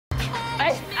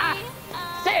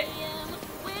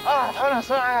Hold on,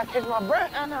 son. I gotta catch my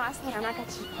breath. Oh, no, I swear, I got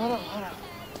you. Hold on.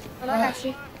 I got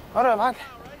you. Hold up,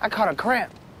 I caught a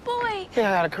cramp. Boy. I think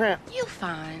I got a cramp. You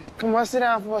fine. Come on, sit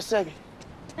down for a second.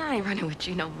 I ain't running with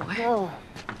you no more. Oh.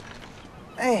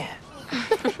 Man.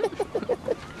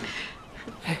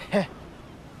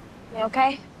 You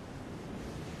okay?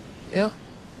 Yeah.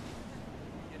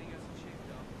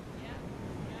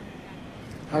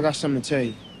 I got something to tell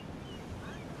you.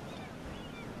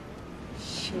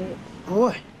 Shit.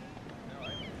 What?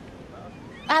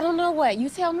 I don't know what. You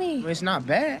tell me. I mean, it's not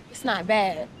bad. It's not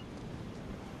bad.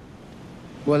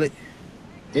 Well,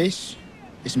 it's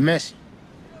messy.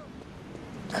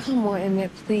 Come on,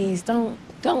 Emmett, please. Don't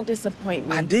disappoint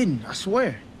me. I didn't, I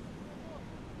swear.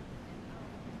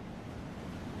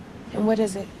 And what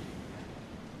is it?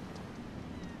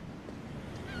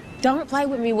 Don't play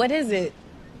with me. What is it?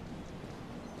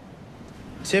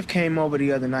 Tiff came over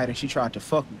the other night and she tried to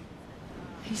fuck me.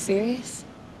 Are you serious?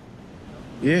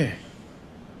 Yeah.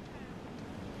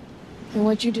 And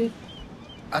what'd you do?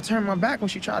 I turned my back when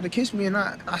she tried to kiss me and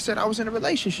I said I was in a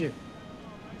relationship.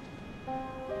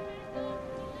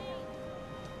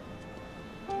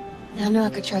 I knew I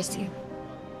could trust you.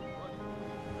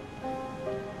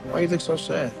 Why you look so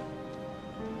sad?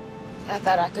 I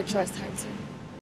thought I could trust her too.